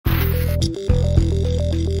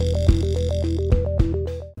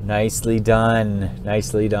Nicely done.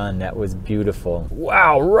 Nicely done. That was beautiful.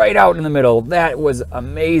 Wow, right out in the middle. That was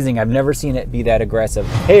amazing. I've never seen it be that aggressive.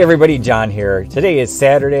 Hey everybody, John here. Today is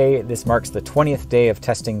Saturday. This marks the 20th day of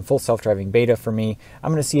testing full self-driving beta for me.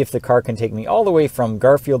 I'm going to see if the car can take me all the way from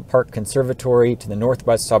Garfield Park Conservatory to the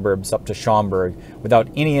northwest suburbs up to Schaumburg without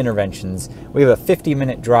any interventions. We have a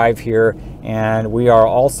 50-minute drive here and we are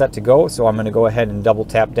all set to go. So I'm going to go ahead and double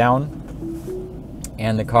tap down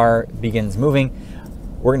and the car begins moving.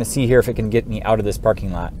 We're going to see here if it can get me out of this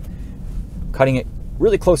parking lot. Cutting it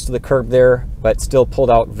really close to the curb there, but still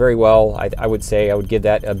pulled out very well. I would say I would give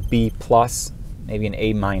that a B+, maybe an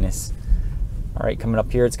A-. All right, coming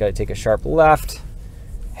up here, it's got to take a sharp left.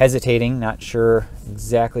 Hesitating, not sure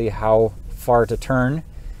exactly how far to turn,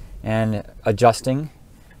 and adjusting.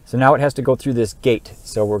 So now it has to go through this gate.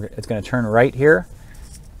 So it's going to turn right here.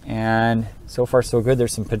 And so far so good.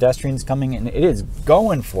 There's some pedestrians coming and it is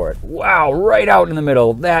going for it. Wow, right out in the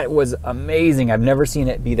middle. That was amazing. I've never seen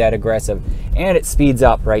it be that aggressive. And it speeds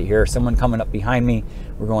up right here. Someone coming up behind me.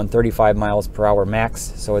 We're going 35 miles per hour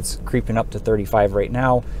max. So it's creeping up to 35 right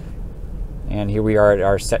now. And here we are at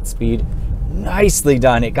our set speed. Nicely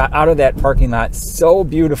done. It got out of that parking lot so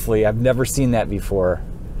beautifully. I've never seen that before.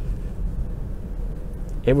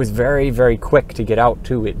 It was very, very quick to get out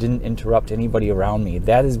too. It didn't interrupt anybody around me.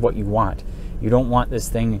 That is what you want. You don't want this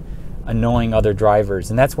thing annoying other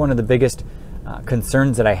drivers. And that's one of the biggest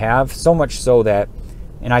concerns that I have. So much so that,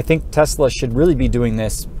 and I think Tesla should really be doing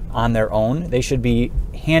this on their own. They should be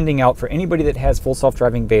handing out for anybody that has full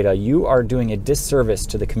self-driving beta, you are doing a disservice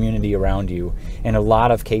to the community around you in a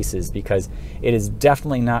lot of cases because it is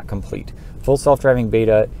definitely not complete. Full self-driving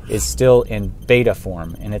beta is still in beta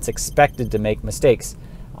form and it's expected to make mistakes.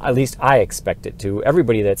 At least I expect it to.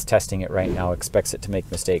 Everybody that's testing it right now expects it to make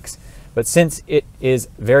mistakes. But since it is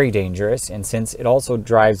very dangerous and since it also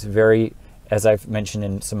drives very, as I've mentioned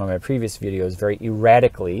in some of my previous videos, very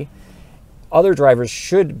erratically, other drivers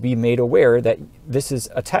should be made aware that this is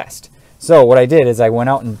a test. So what I did is I went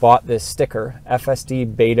out and bought this sticker,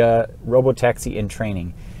 FSD Beta Robotaxi in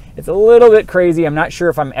Training. It's a little bit crazy. I'm not sure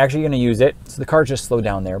if I'm actually going to use it. So the car just slowed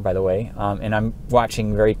down there, by the way, and I'm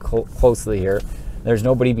watching very closely here. There's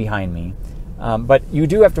nobody behind me. But you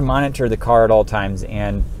do have to monitor the car at all times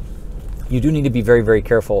and you do need to be very, very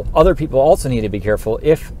careful. Other people also need to be careful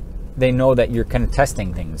if they know that you're kind of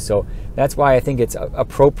testing things. So that's why I think it's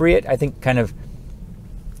appropriate. I think kind of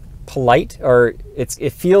polite, or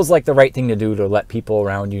it feels like the right thing to do to let people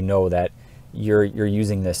around you know that you're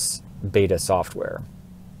using this beta software.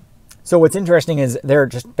 So what's interesting is there,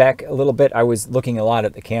 just back a little bit, I was looking a lot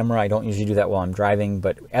at the camera. I don't usually do that while I'm driving,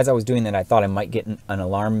 but as I was doing that, I thought I might get an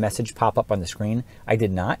alarm message pop up on the screen. I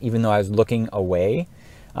did not, even though I was looking away.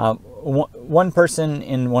 One person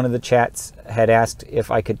in one of the chats had asked if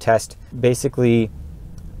I could test basically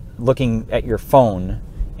looking at your phone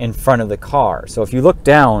in front of the car. So if you look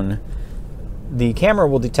down, the camera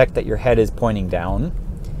will detect that your head is pointing down,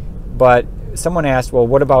 but someone asked, well,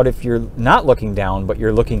 what about if you're not looking down, but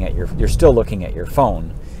you're still looking at your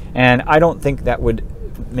phone? And I don't think that would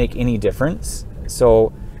make any difference.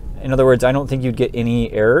 So in other words, I don't think you'd get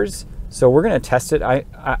any errors. So we're going to test it.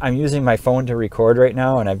 I'm using my phone to record right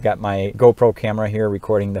now, and I've got my GoPro camera here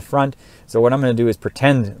recording the front. So what I'm going to do is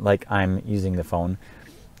pretend like I'm using the phone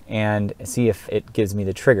and see if it gives me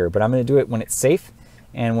the trigger. But I'm going to do it when it's safe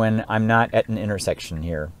and when I'm not at an intersection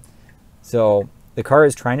here. So the car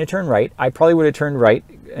is trying to turn right. I probably would have turned right,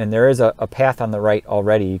 and there is a path on the right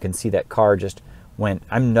already. You can see that car just went.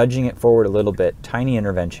 I'm nudging it forward a little bit. Tiny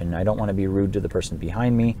intervention. I don't want to be rude to the person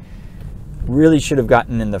behind me. Really should have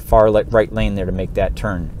gotten in the far right lane there to make that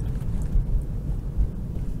turn.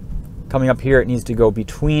 Coming up here, it needs to go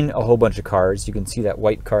between a whole bunch of cars. You can see that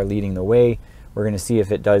white car leading the way. We're going to see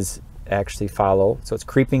if it does actually follow. So it's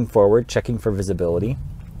creeping forward, checking for visibility.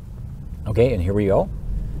 Okay, and here we go.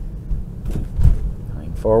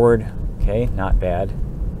 Forward. Okay, not bad.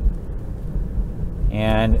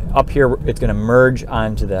 And up here it's going to merge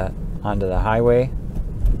onto the highway.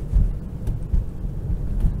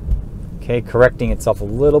 Okay, correcting itself a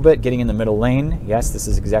little bit, getting in the middle lane. Yes, this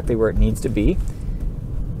is exactly where it needs to be.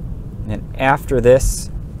 And then after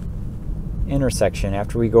this intersection,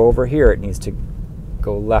 after we go over here, it needs to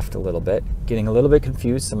go left a little bit. Getting a little bit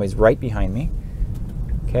confused. Somebody's right behind me.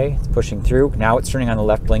 Okay, it's pushing through. Now it's turning on the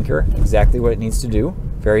left blinker. Exactly what it needs to do.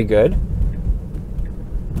 Very good.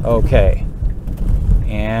 Okay.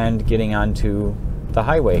 And getting onto the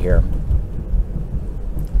highway here.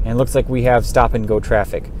 And it looks like we have stop and go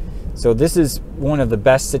traffic. So this is one of the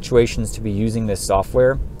best situations to be using this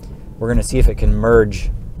software. We're going to see if it can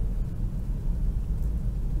merge.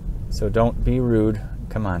 So don't be rude.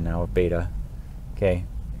 Come on now, beta. Okay.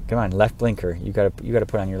 come on, left blinker. You gotta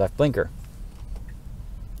put on your left blinker.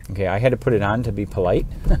 Okay, I had to put it on to be polite.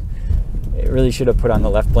 It really should have put on the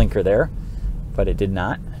left blinker there, but it did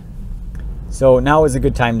not. So now is a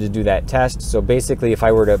good time to do that test. So basically, if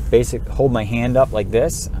I were to hold my hand up like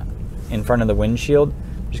this in front of the windshield,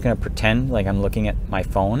 I'm just gonna pretend like I'm looking at my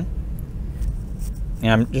phone.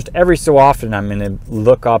 And I'm just every so often I'm gonna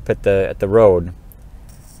look up at the road,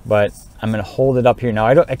 but I'm gonna hold it up here. Now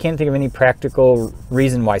I can't think of any practical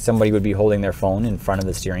reason why somebody would be holding their phone in front of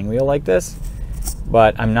the steering wheel like this.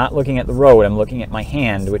 But I'm not looking at the road, I'm looking at my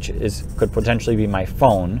hand, which could potentially be my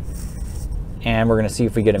phone. And we're gonna see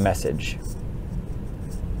if we get a message.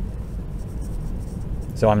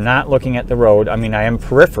 So I'm not looking at the road. I mean, I am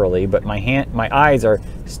peripherally, but my eyes are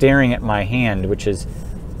staring at my hand, which is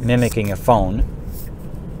mimicking a phone.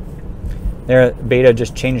 There, Beta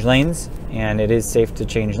just changed lanes, and it is safe to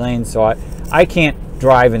change lanes. So I can't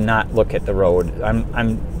drive and not look at the road.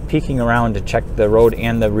 I'm peeking around to check the road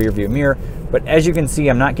and the rear view mirror. But as you can see,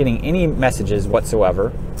 I'm not getting any messages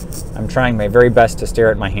whatsoever. I'm trying my very best to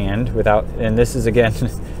stare at my hand without, and this is again,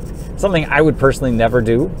 something I would personally never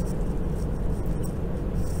do.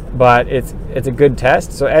 But it's a good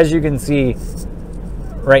test. So as you can see,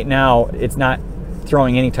 right now, it's not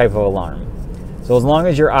throwing any type of alarm. So as long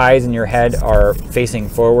as your eyes and your head are facing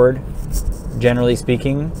forward, generally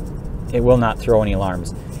speaking, it will not throw any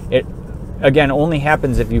alarms. It, again, only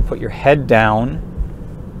happens if you put your head down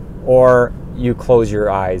or you close your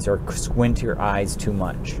eyes or squint your eyes too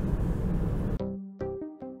much.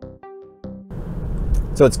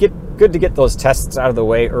 So it's good to get those tests out of the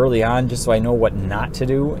way early on, just so I know what not to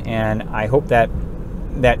do, and I hope that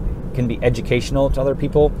can be educational to other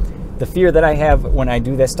people. The fear that I have when I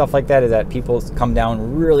do this stuff like that is that people come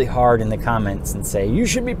down really hard in the comments and say, you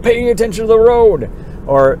should be paying attention to the road,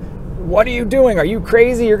 or what are you doing? Are you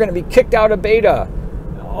crazy? You're going to be kicked out of Beta.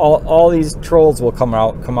 All these trolls will come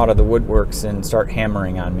out of the woodworks and start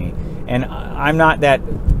hammering on me. And I'm not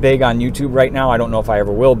that big on YouTube right now. I don't know if I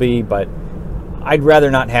ever will be, but I'd rather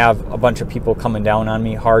not have a bunch of people coming down on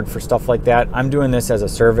me hard for stuff like that. I'm doing this as a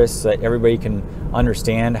service so that everybody can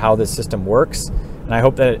understand how this system works. And I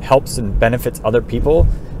hope that it helps and benefits other people.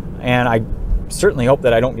 And I certainly hope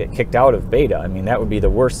that I don't get kicked out of Beta. I mean, that would be the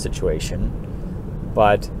worst situation.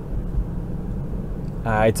 But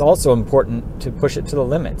it's also important to push it to the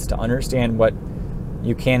limits, to understand what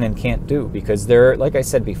you can and can't do. Because like I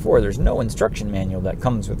said before, there's no instruction manual that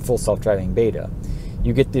comes with full self-driving Beta.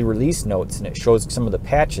 You get the release notes and it shows some of the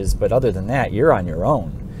patches, but other than that, you're on your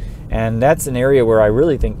own. And that's an area where I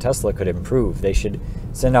really think Tesla could improve. They should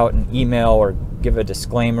send out an email or give a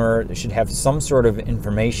disclaimer. They should have some sort of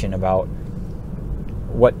information about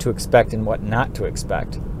what to expect and what not to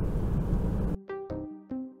expect.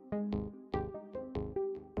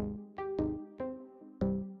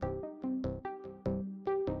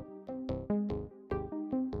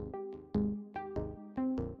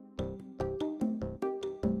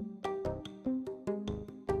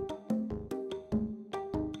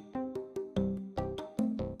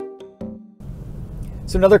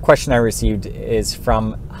 So another question I received is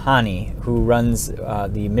from Hani, who runs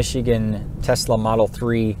the Michigan Tesla Model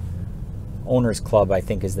 3 Owners Club, I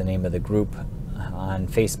think is the name of the group on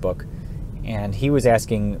Facebook. And he was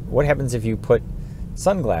asking, what happens if you put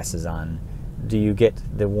sunglasses on? Do you get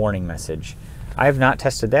the warning message? I have not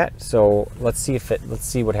tested that, so let's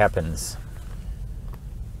see what happens.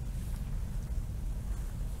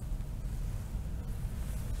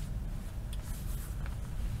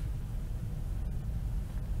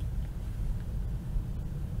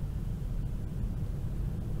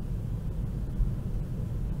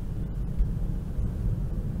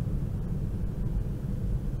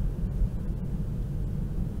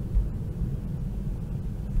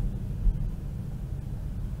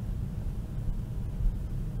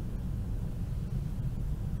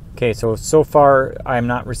 Okay, so far I'm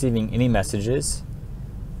not receiving any messages,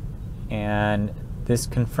 and this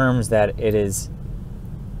confirms that it is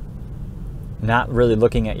not really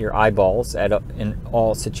looking at your eyeballs in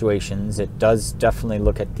all situations. It does definitely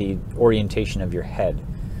look at the orientation of your head.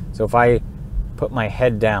 So if I put my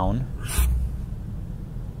head down,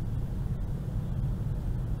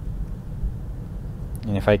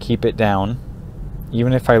 and if I keep it down,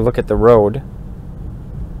 even if I look at the road,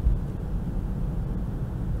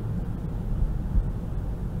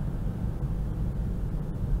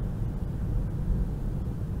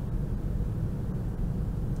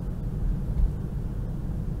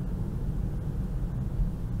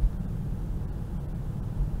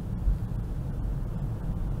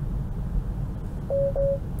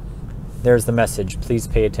 there's the message, please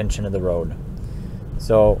pay attention to the road.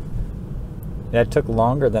 So That took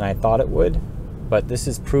longer than I thought it would, but this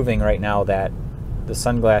is proving right now that the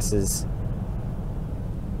sunglasses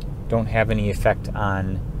don't have any effect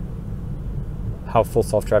on how full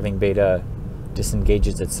self-driving beta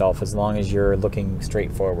disengages itself as long as you're looking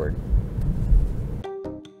straight forward.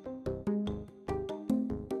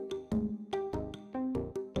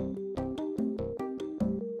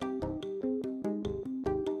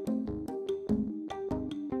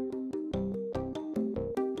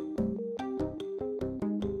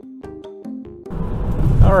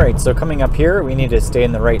 Alright, so coming up here, we need to stay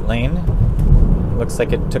in the right lane. Looks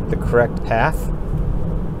like it took the correct path.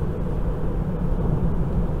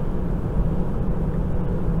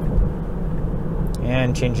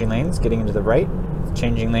 And changing lanes, getting into the right.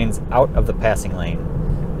 Changing lanes out of the passing lane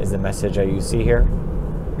is the message you see here.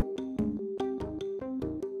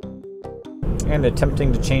 And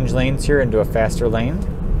attempting to change lanes here into a faster lane.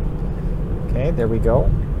 Okay, there we go.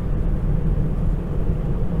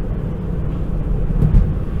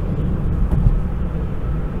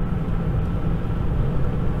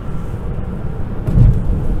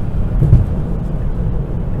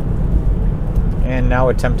 And now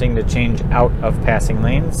attempting to change out of passing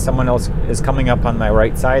lanes. Someone else is coming up on my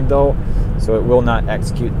right side though, so it will not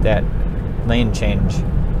execute that lane change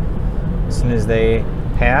as soon as they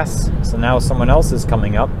pass. So now someone else is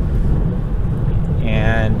coming up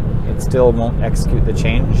and it still won't execute the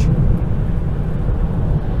change.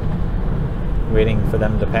 Waiting for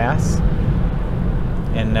them to pass.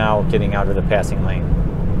 And now getting out of the passing lane.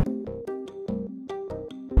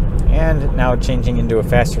 And now changing into a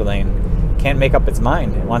faster lane. Can't make up its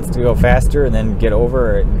mind. It wants to go faster and then get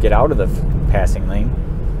over and get out of the passing lane.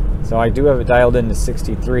 So I do have it dialed into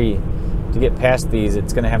 63. To get past these,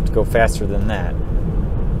 it's going to have to go faster than that.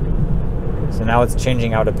 So now it's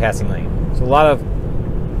changing out of passing lane. So a lot of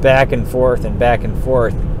back and forth and back and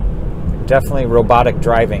forth. Definitely robotic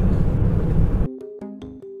driving.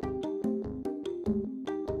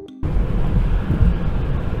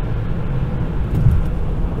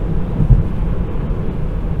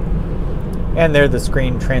 And there the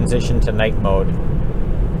screen transitioned to night mode.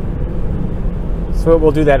 So it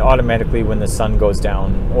will do that automatically when the sun goes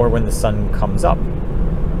down or when the sun comes up.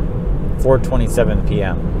 4:27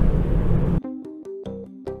 p.m.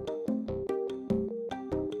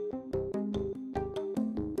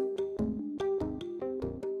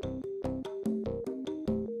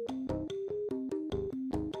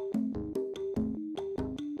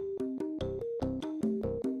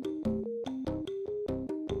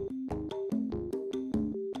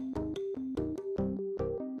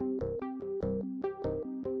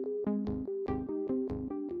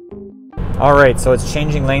 Alright, so it's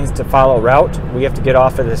changing lanes to follow route. We have to get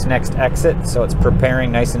off of this next exit, so it's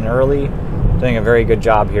preparing nice and early. Doing a very good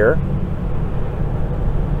job here.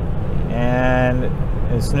 And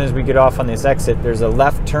as soon as we get off on this exit, there's a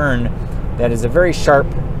left turn that is a very sharp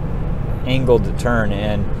angled turn,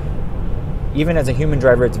 and even as a human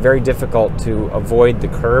driver it's very difficult to avoid the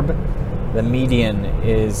curb. The median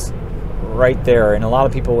is right there and a lot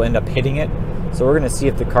of people will end up hitting it. So we're going to see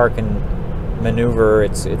if the car can maneuver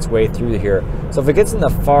its way through here. So if it gets in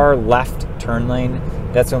the far left turn lane,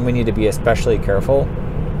 that's when we need to be especially careful.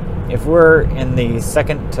 If we're in the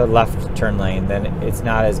second to left turn lane, then it's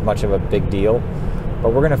not as much of a big deal.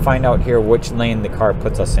 But we're going to find out here which lane the car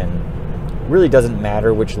puts us in. It really doesn't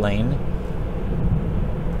matter which lane.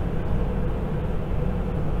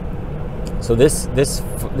 So this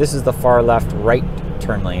is the far left right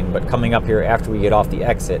turn lane, but coming up here after we get off the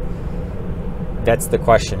exit, that's the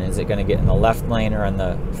question. Is it going to get in the left lane or in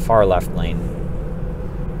the far left lane?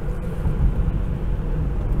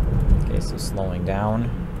 Okay, so slowing down.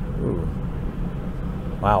 Ooh.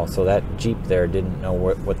 Wow, so that Jeep there didn't know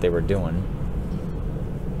what they were doing.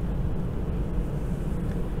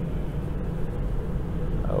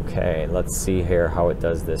 Okay, let's see here how it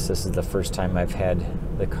does this. This is the first time I've had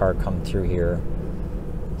the car come through here.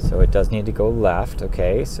 So it does need to go left.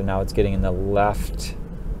 Okay, so now it's getting in the left.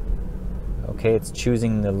 Okay, it's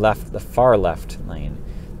choosing the far left lane.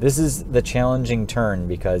 This is the challenging turn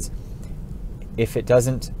because if it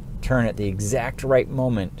doesn't turn at the exact right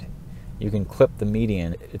moment, you can clip the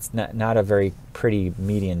median. It's not a very pretty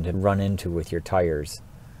median to run into with your tires.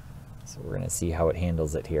 So we're going to see how it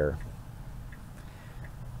handles it here.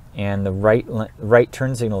 And the right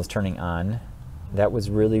turn signal is turning on. That was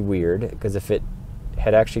really weird because if it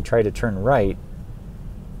had actually tried to turn right,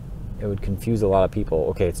 it would confuse a lot of people.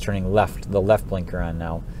 Okay, it's turning left, the left blinker on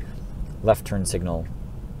now. Left turn signal.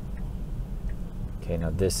 Okay, now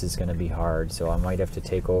this is going to be hard, so I might have to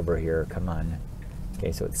take over here. Come on.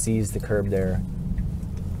 Okay, so it sees the curb there.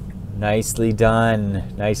 Nicely done.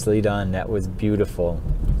 Nicely done. That was beautiful.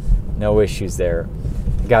 No issues there.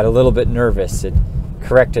 Got a little bit nervous. It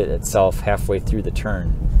corrected itself halfway through the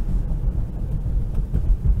turn.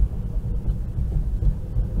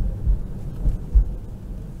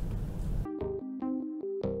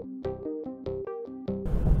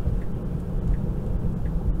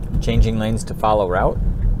 Changing lanes to follow route.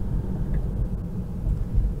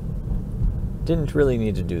 Didn't really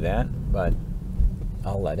need to do that, but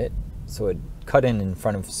I'll let it. So it cut in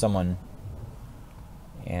front of someone,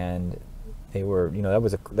 and they were, you know, that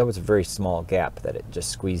was a very small gap that it just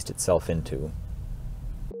squeezed itself into.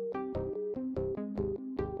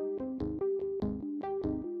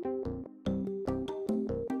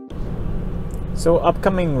 So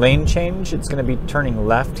upcoming lane change, it's going to be turning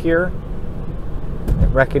left here. It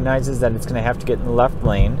recognizes that it's going to have to get in the left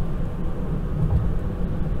lane.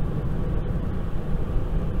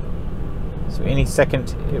 So any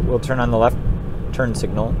second it will turn on the left turn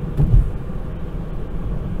signal.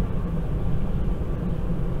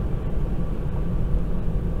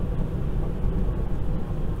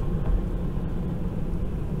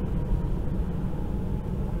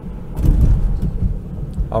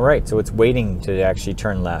 All right, so it's waiting to actually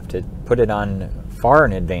turn left. It put it on far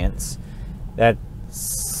in advance. That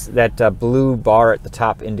blue bar at the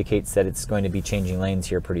top indicates that it's going to be changing lanes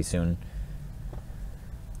here pretty soon.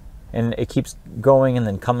 And it keeps going and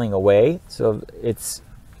then coming away, so it's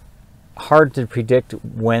hard to predict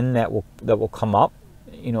when that will come up.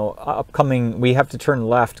 You know, upcoming, we have to turn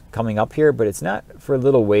left coming up here, but it's not for a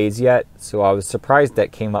little ways yet, so I was surprised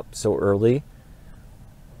that came up so early.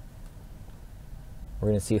 We're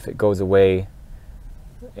going to see if it goes away.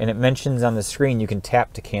 And it mentions on the screen you can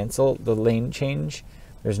tap to cancel the lane change.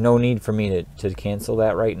 There's no need for me to cancel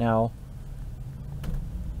that right now.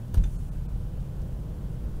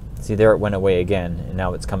 See, there it went away again, and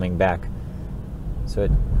now it's coming back. So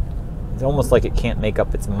it's almost like it can't make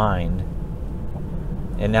up its mind.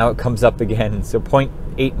 And now it comes up again. So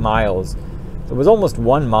 0.8 miles. So it was almost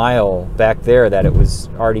 1 mile back there that it was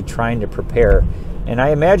already trying to prepare. And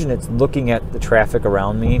I imagine it's looking at the traffic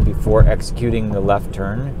around me before executing the left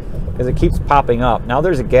turn, because it keeps popping up. Now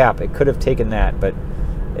there's a gap. It could have taken that, but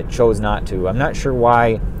it chose not to. I'm not sure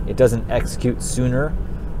why it doesn't execute sooner.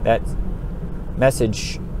 That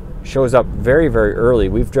message shows up very, very early.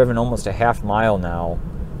 We've driven almost a half mile now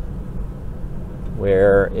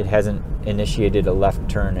where it hasn't initiated a left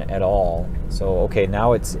turn at all. So, okay,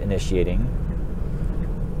 now it's initiating.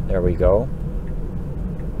 There we go.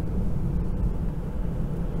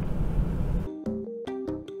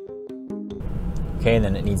 Okay, and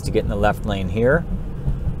then it needs to get in the left lane here.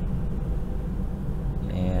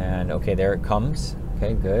 And okay, there it comes.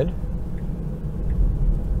 Okay, good.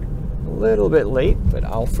 A little bit late, but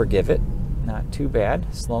I'll forgive it. Not too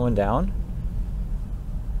bad. Slowing down.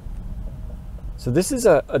 So this is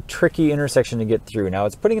a tricky intersection to get through. Now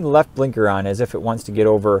it's putting the left blinker on as if it wants to get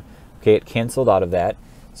over. Okay, it canceled out of that.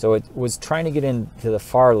 So it was trying to get into the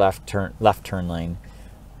far left turn lane.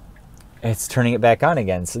 It's turning it back on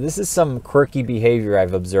again. So this is some quirky behavior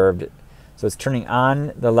I've observed. So it's turning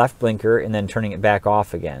on the left blinker and then turning it back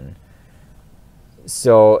off again.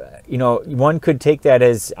 So, you know, one could take that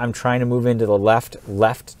as I'm trying to move into the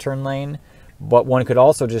left turn lane, but one could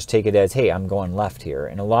also just take it as, hey, I'm going left here.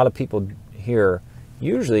 And a lot of people here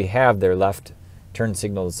usually have their left turn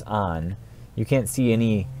signals on. You can't see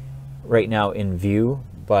any right now in view,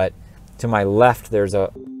 but to my left there's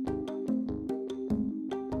a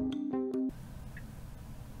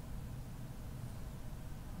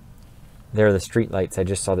there are the street lights. I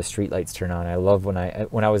just saw the street lights turn on. I love when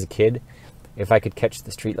I was a kid, if I could catch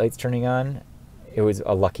the street lights turning on, it was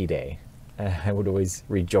a lucky day. I would always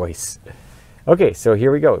rejoice. Okay, so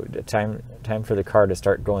here we go. Time for the car to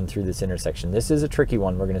start going through this intersection. This is a tricky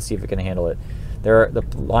one. We're going to see if it can handle it. The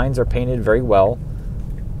lines are painted very well.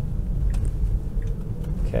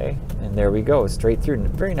 Okay, and there we go, straight through.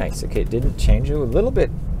 Very nice. Okay, it didn't change. It was a little bit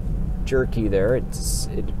jerky there.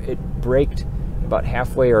 It braked about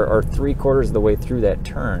halfway or 3/4 of the way through that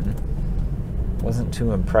turn. Wasn't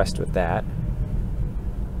too impressed with that.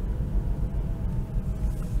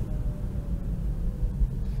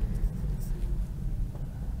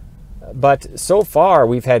 But so far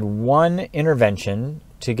we've had one intervention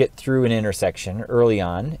to get through an intersection early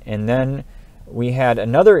on, and then we had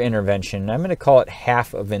another intervention. I'm going to call it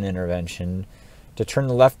half of an intervention to turn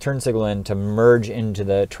the left turn signal in to merge into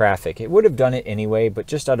the traffic. It would have done it anyway, but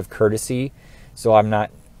just out of courtesy, so I'm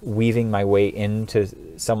not weaving my way into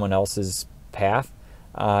someone else's path.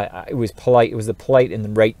 It was polite. It was the polite and the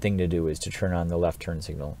right thing to do, is to turn on the left turn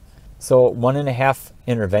signal. So 1.5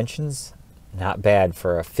 interventions not bad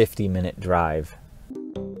for a 50-minute drive.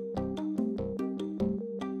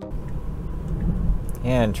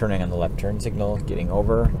 And turning on the left turn signal, getting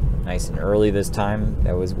over nice and early this time.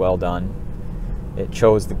 That was well done. It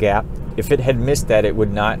chose the gap. If it had missed that, it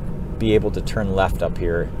would not be able to turn left up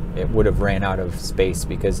here. It would have ran out of space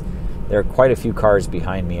because there are quite a few cars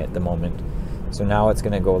behind me at the moment. So now it's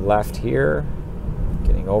going to go left here,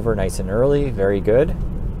 getting over nice and early. Very good.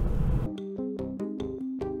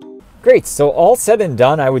 Great. So all said and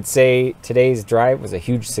done, I would say today's drive was a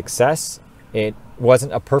huge success. It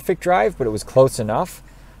wasn't a perfect drive, but it was close enough.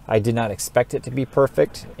 I did not expect it to be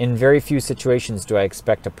perfect. In very few situations do I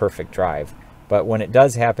expect a perfect drive, but when it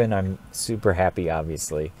does happen, I'm super happy,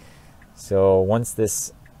 obviously. So once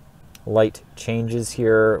this light changes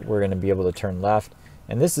here, we're going to be able to turn left.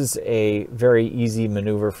 And this is a very easy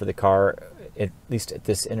maneuver for the car, at least at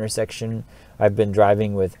this intersection. I've been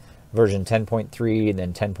driving with version 10.3 and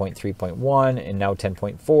then 10.3.1 and now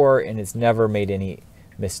 10.4, and it's never made any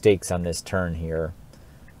mistakes on this turn here.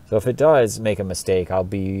 So if it does make a mistake, I'll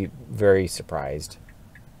be very surprised.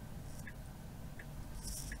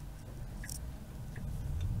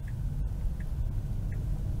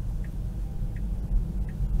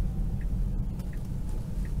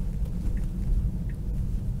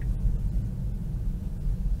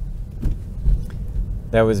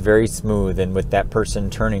 That was very smooth, and with that person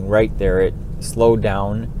turning right there, it slowed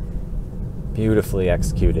down. Beautifully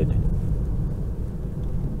executed.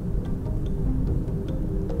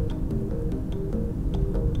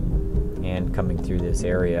 And coming through this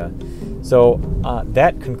area. So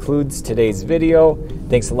that concludes today's video.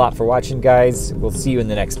 Thanks a lot for watching, guys. We'll see you in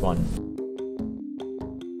the next one.